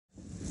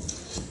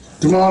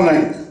Good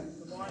morning.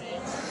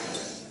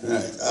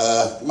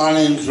 My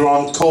name's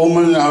Ron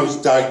Coleman. I was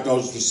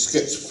diagnosed with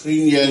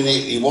schizophrenia in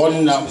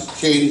 '81. That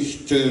was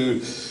changed to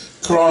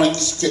chronic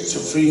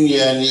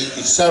schizophrenia in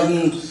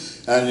 '87.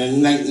 And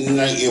in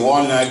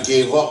 1991 I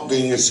gave up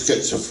being a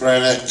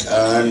schizophrenic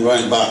and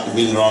went back to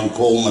being Ron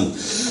Coleman.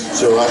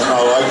 So that's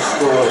my life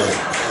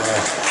story.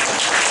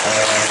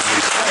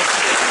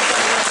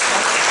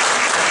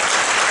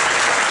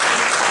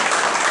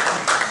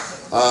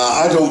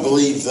 I don't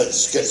believe that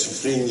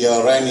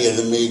schizophrenia or any of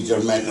the major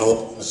mental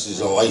illness is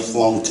a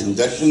lifelong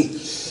condition.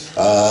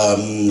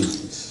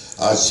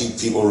 I see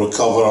people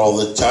recover all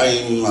the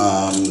time.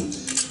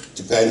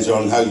 Depends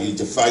on how you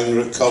define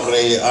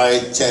recovery.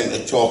 I tend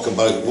to talk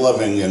about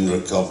living in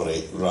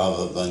recovery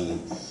rather than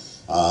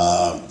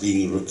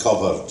being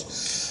recovered.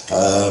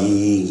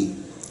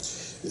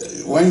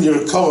 When you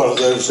recover,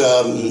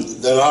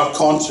 there are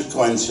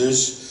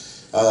consequences.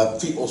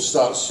 People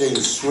start saying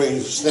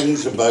strange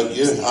things about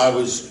you. I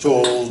was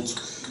told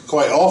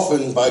quite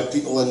often by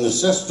people in the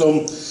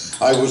system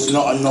I was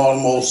not a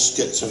normal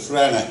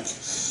schizophrenic.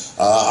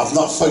 I've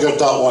not figured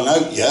that one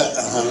out yet.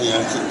 I mean,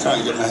 I keep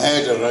trying to get my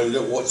head around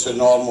it. What's a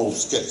normal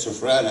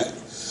schizophrenic?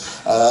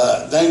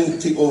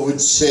 Then people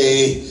would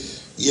say,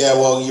 yeah,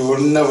 well, you were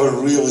never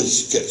really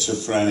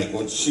schizophrenic,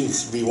 which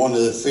seems to be one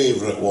of the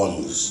favourite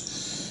ones.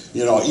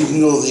 You know, even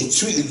though they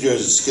treated you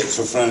as a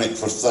schizophrenic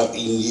for 13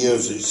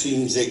 years, it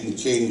seems they can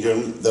change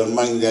their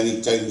mind any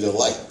time they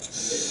like.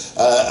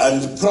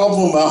 And the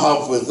problem I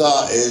have with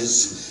that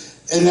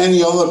is, in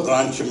any other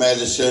branch of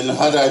medicine,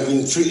 had I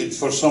been treated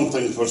for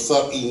something for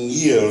 13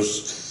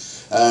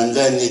 years and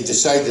then they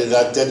decided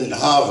I didn't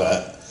have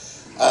it,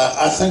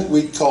 I think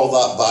we'd call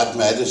that bad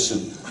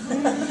medicine.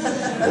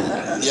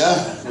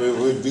 Yeah, we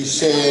would be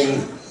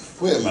saying,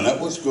 wait a minute,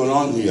 what's going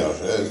on here?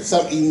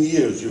 13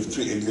 years you've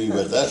treated me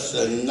with this,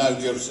 and now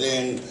you're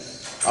saying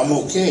I'm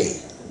okay.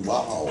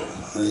 Wow,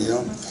 you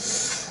know.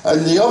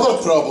 And the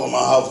other problem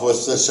I have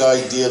with this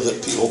idea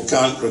that people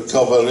can't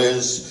recover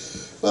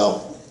is,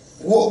 well,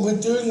 what are we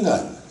doing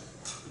then?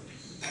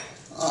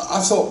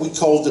 I thought we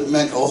called it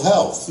mental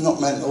health,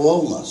 not mental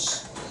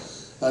illness.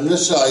 And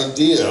this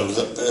idea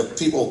that if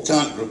people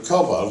can't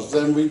recover,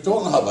 then we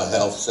don't have a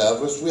health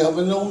service, we have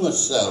an illness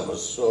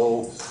service.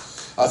 So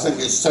I think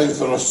it's time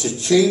for us to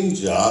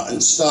change that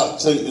and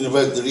start thinking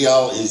about the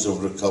realities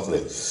of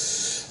recovery.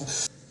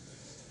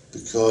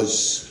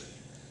 Because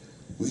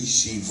we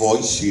see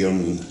voice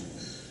hearing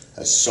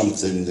as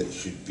something that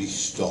should be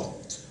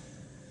stopped.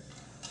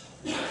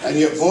 And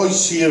yet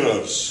voice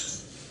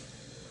hearers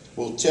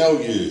will tell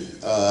you,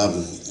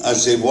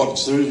 as they work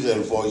through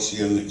their voice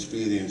hearing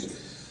experience,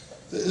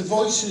 that the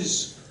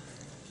voices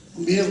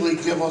merely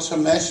give us a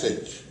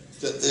message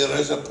that there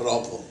is a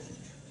problem.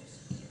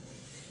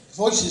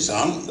 Voices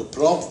aren't the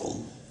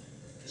problem,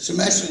 it's a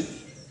message.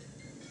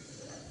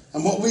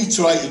 And what we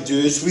try to do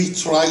is we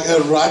try to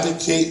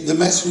eradicate the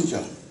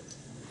messenger.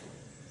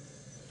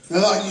 Now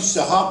that used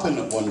to happen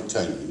at one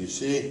time, you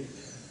see.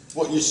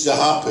 What used to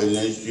happen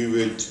is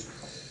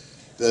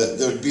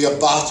there would be a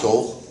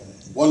battle,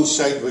 one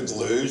side would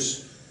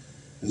lose,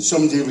 and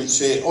somebody would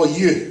say, oh,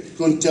 you,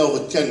 go and tell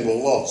the king we're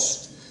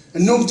lost.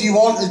 And nobody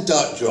wanted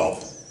that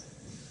job,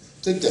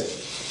 did they?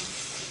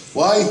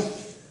 Why?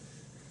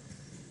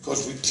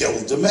 Because we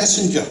killed the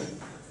messenger.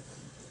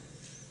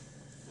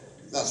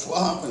 That's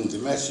what happened. The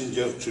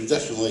messenger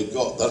traditionally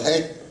got their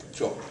head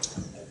chopped.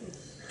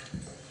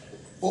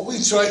 What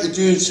we try to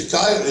do in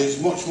psychiatry is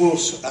much more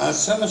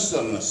sinister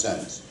in a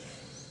sense,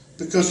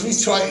 because we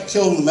try to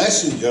kill the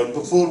messenger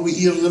before we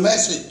hear the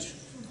message,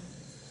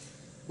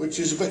 which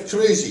is a bit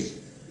crazy.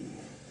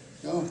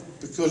 You know,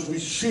 because we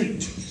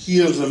should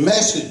hear the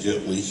message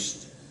at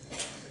least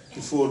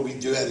before we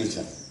do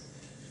anything.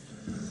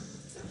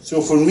 So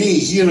for me,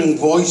 hearing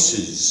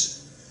voices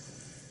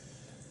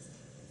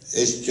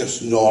is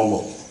just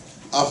normal.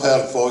 I've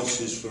heard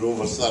voices for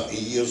over 30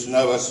 years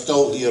now. I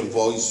still hear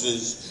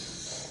voices.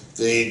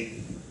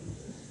 They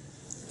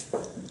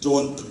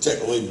don't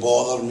particularly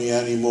bother me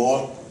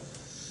anymore,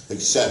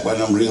 except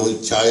when I'm really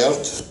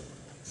tired,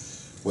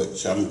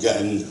 which I'm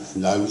getting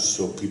now,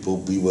 so people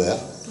beware.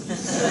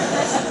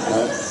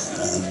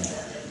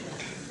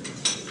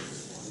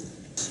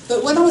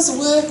 But when I was a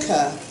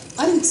worker,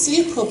 I didn't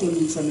see a problem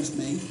in front of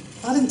me.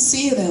 I didn't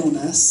see an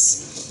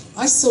illness.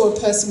 I saw a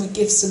person with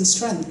gifts and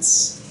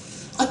strengths.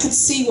 I could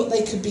see what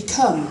they could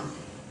become.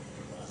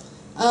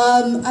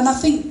 And I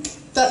think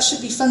that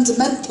should be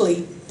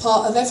fundamentally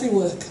part of every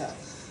worker.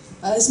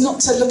 It's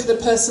not to look at a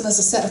person as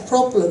a set of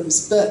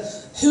problems, but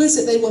who is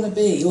it they want to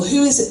be, or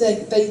who is it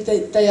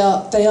they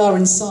are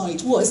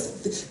inside? What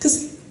is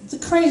because the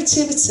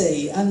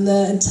creativity and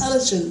the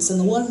intelligence and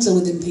the wonder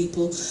within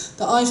people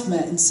that I've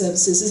met in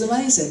services is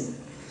amazing.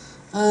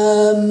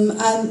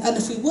 And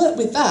if we work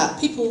with that,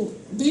 people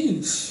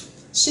move,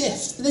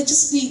 shift. They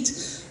just need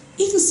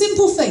even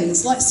simple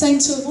things like saying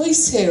to a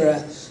voice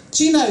hearer,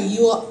 do you know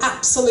you are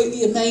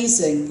absolutely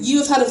amazing? You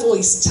have had a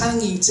voice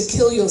telling you to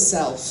kill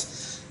yourself.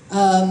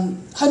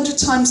 100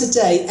 times a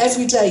day,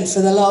 every day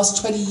for the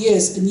last 20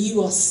 years, and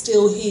you are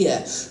still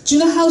here. Do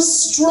you know how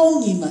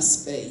strong you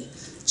must be?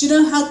 Do you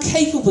know how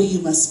capable you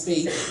must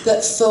be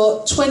that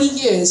for 20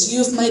 years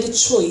you have made a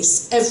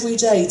choice every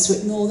day to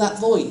ignore that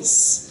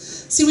voice?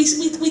 See,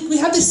 we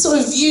have this sort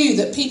of view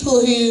that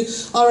people who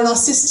are in our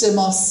system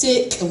are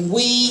sick and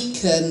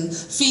weak and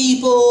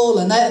feeble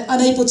and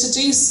unable to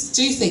do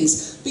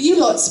things. But you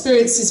lot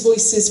experienced these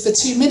voices for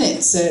 2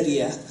 minutes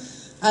earlier.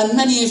 And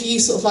many of you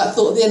sort of like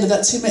thought at the end of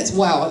that 2 minutes,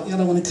 wow, I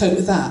don't want to cope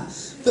with that.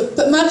 But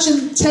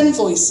imagine 10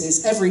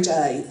 voices every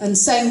day and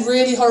saying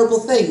really horrible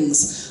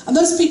things. And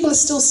those people are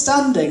still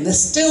standing. They're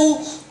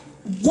still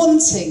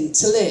wanting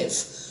to live.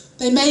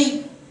 They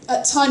may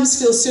at times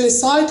feel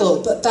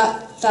suicidal, but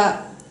that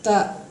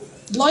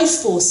life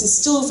force is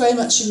still very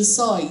much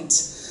inside,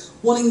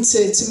 wanting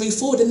to move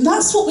forward. And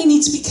that's what we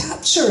need to be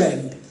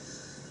capturing.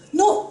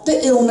 Not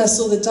the illness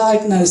or the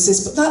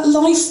diagnosis, but that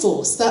life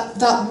force,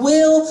 that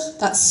will,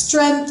 that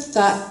strength,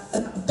 that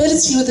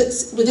ability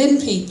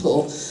within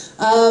people.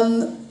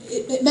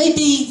 It may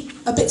be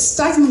a bit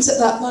stagnant at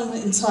that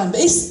moment in time,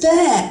 but it's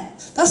there.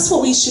 That's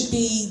what we should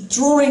be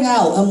drawing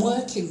out and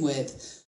working with.